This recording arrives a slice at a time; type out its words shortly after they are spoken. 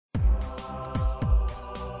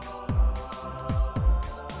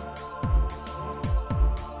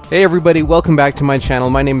Hey everybody, welcome back to my channel.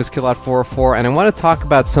 My name is Killot404 and I want to talk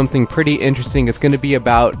about something pretty interesting. It's going to be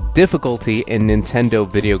about difficulty in Nintendo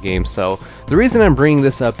video games. So the reason I'm bringing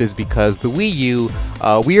this up is because the Wii U,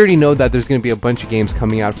 we already know that there's going to be a bunch of games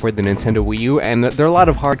coming out for the Nintendo Wii U, and there are a lot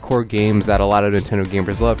of hardcore games that a lot of Nintendo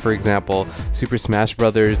gamers love. For example, Super Smash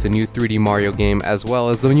Bros., the new 3D Mario game, as well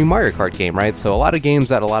as the new Mario Kart game, right? So a lot of games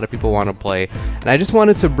that a lot of people want to play, and I just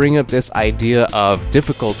wanted to bring up this idea of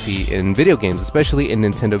difficulty in video games, especially in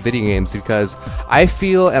Nintendo video games, because I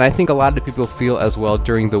feel, and I think a lot of people feel as well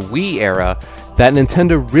during the Wii era, that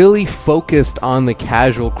Nintendo really focused on the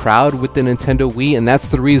casual crowd with the Nintendo Wii, and that's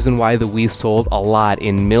the reason why the Wii sold a lot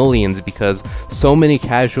in millions, because so many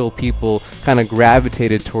casual people kind of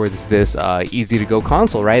gravitated towards this easy-to-go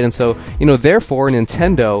console, right? And so, you know, therefore,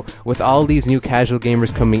 Nintendo, with all these new casual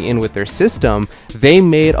gamers coming in with their system, they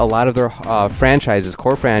made a lot of their franchises,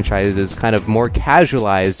 core franchises, kind of more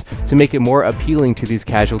casualized to make it more appealing to these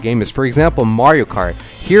casual gamers. For example, Mario Kart.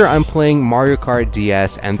 Here I'm playing Mario Kart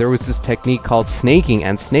DS, and there was this technique called snaking,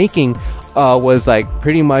 and snaking was like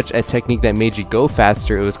pretty much a technique that made you go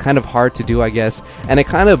faster. It was kind of hard to do, I guess, and it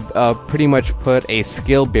kind of pretty much put a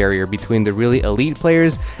skill barrier between the really elite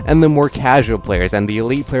players and the more casual players, and the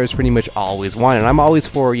elite players pretty much always won, and I'm always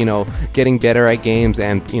for, you know, getting better at games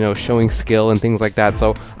and, you know, showing skill and things like that.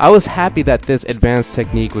 So I was happy that this advanced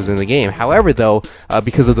technique was in the game. However, though,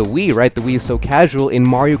 because of the Wii, right, the Wii is so casual, in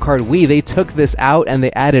Mario Kart Wii they took this out and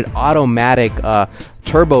they added automatic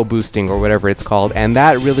turbo boosting, or whatever it's called, and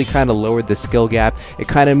that really kind of lowered the skill gap. It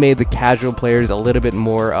kind of made the casual players a little bit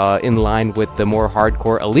more in line with the more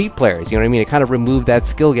hardcore elite players, you know what I mean? It kind of removed that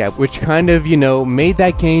skill gap, which kind of, you know, made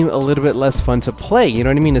that game a little bit less fun to play, you know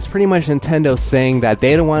what I mean? It's pretty much Nintendo saying that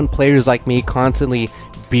they don't want players like me constantly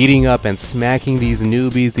beating up and smacking these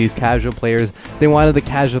newbies, these casual players. They wanted the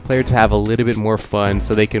casual player to have a little bit more fun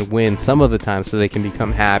so they can win some of the time, so they can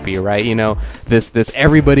become happy, right? You know, this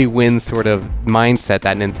everybody wins sort of mindset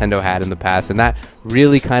that Nintendo had in the past, and that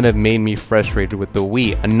really kind of made me frustrated with the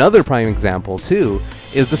Wii. Another prime example too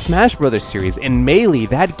is the Smash Bros. Series. In Melee,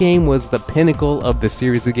 that game was the pinnacle of the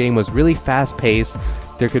series. The game was really fast paced.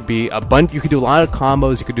 There could be a bunch, you could do a lot of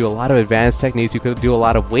combos, you could do a lot of advanced techniques, you could do a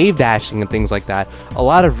lot of wave dashing and things like that. A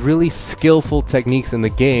lot of really skillful techniques in the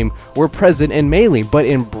game were present in Melee, but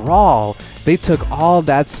in Brawl, they took all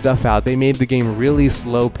that stuff out. They made the game really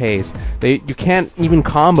slow paced. You can't even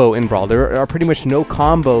combo in Brawl. There are pretty much no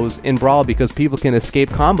combos in Brawl because people can escape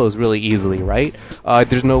combos really easily, right?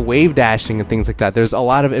 There's no wave dashing and things like that. There's a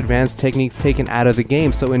lot of advanced techniques taken out of the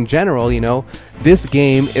game. So in general, you know, this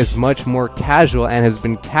game is much more casual and has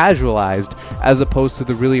been casualized as opposed to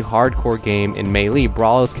the really hardcore game in Melee.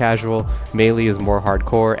 Brawl is casual, Melee is more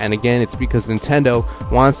hardcore, and again, it's because Nintendo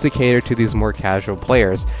wants to cater to these more casual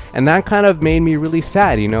players. And that kind of made me really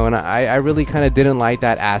sad, you know, and I really kind of didn't like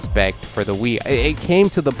that aspect for the Wii. It came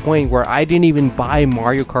to the point where I didn't even buy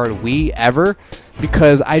Mario Kart Wii ever,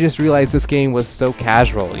 because I just realized this game was so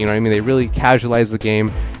casual, you know what I mean? They really casualized the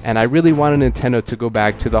game, and I really wanted Nintendo to go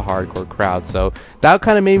back to the hardcore crowd. So that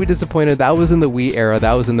kind of made me disappointed. That was in the Wii era,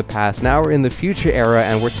 that was in the past. Now we're in the future era,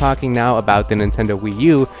 and we're talking now about the Nintendo Wii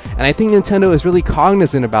U, and I think Nintendo is really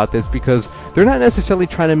cognizant about this, because they're not necessarily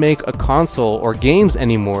trying to make a console or games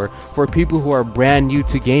anymore for people who are brand new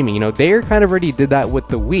to gaming. You know, they kind of already did that with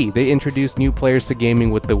the Wii. They introduced new players to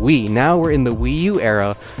gaming with the Wii. Now we're in the Wii U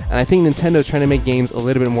era, and I think Nintendo's trying to make games a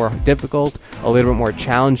little bit more difficult, a little bit more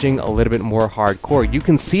challenging, a little bit more hardcore. You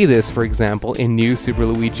can see this, for example, in New Super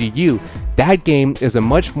Luigi U. That game is a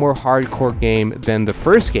much more hardcore game than the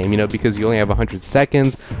first game, you know, because you only have 100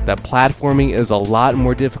 seconds. The platforming is a lot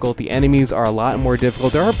more difficult. The enemies are a lot more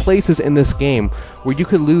difficult. There are places in this game where you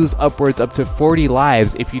could lose upwards up to 40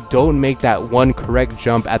 lives if you don't make that one correct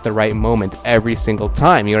jump at the right moment every single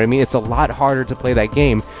time. You know what I mean? It's a lot harder to play that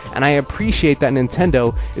game, and I appreciate that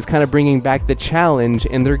Nintendo is kind of bringing back the challenge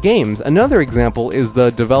in their games. Another example is the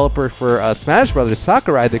developer for Smash Brothers,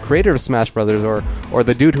 Sakurai, the creator of Smash Brothers, or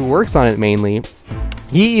the dude who works on it mainly.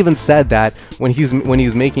 He even said that when he's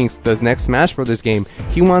making the next Smash Brothers game,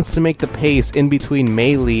 he wants to make the pace in between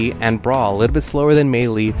Melee and Brawl a little bit slower than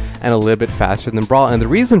Melee and a little bit faster than Brawl. And the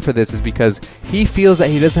reason for this is because he feels that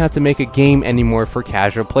he doesn't have to make a game anymore for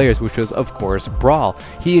casual players, which was, of course, Brawl.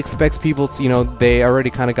 He expects people to, you know, they already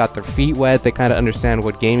kind of got their feet wet, they kind of understand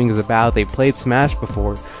what gaming is about, they played Smash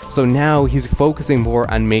before. So now he's focusing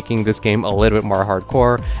more on making this game a little bit more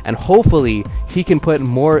hardcore, and hopefully he can put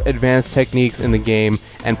more advanced techniques in the game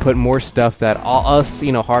and put more stuff that all us,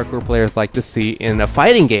 hardcore players like to see in a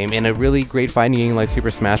fighting game, in a really great fighting game like Super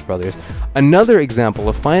Smash Bros. Another example,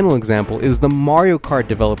 a final example, is the Mario Kart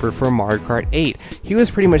developer for Mario Kart 8. He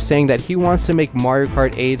was pretty much saying that he wants to make Mario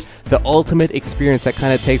Kart 8 the ultimate experience that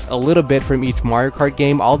kind of takes a little bit from each Mario Kart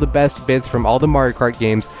game, all the best bits from all the Mario Kart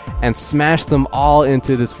games, and smash them all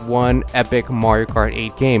into this one epic Mario Kart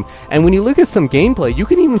 8 game. And when you look at some gameplay, you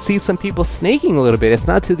can even see some people snaking a little bit. It's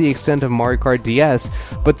not to the extent of Mario Kart DS,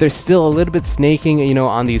 but there's still a little bit snaking,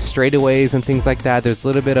 on these straightaways and things like that. There's a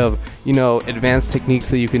little bit of, advanced techniques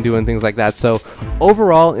that you can do and things like that. So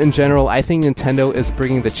overall, in general, I think Nintendo is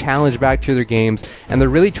bringing the challenge back to their games, and they're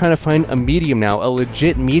really trying to find a medium now, a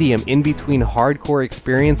legit medium in between hardcore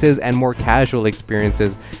experiences and more casual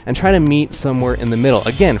experiences, and try to meet somewhere in the middle.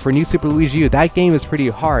 Again, for New Super Luigi U, that game is pretty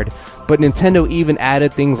hard, but Nintendo even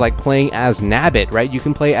added things like playing as Nabbit, right? You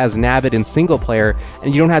can play as Nabbit in single player,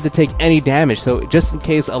 and you don't have to take any damage. So just in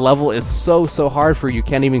case a level is so hard for you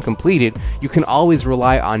can't even complete it, you can always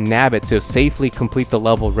rely on Nabbit to safely complete the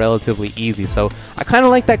level relatively easy. So I kind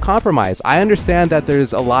of like that compromise. I understand that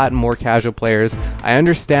there's a lot more casual players. I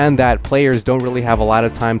understand that players don't really have a lot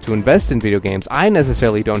of time to invest in video games. I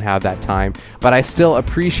necessarily don't have that time, but I still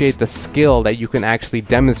appreciate the skill that you can actually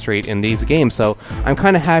demonstrate in these games. So I'm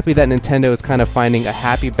kind of happy that Nintendo is kind of finding a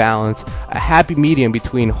happy balance, a happy medium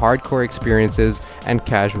between hardcore experiences and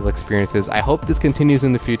casual experiences. I hope this continues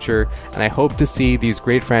in the future, and I hope to see these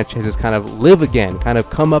great franchises kind of live again, kind of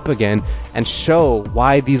come up again, and show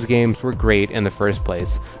why these games were great in the first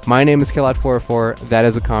place. My name is Killat404. That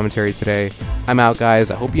is a commentary today. I'm out,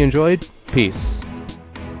 guys. I hope you enjoyed. Peace.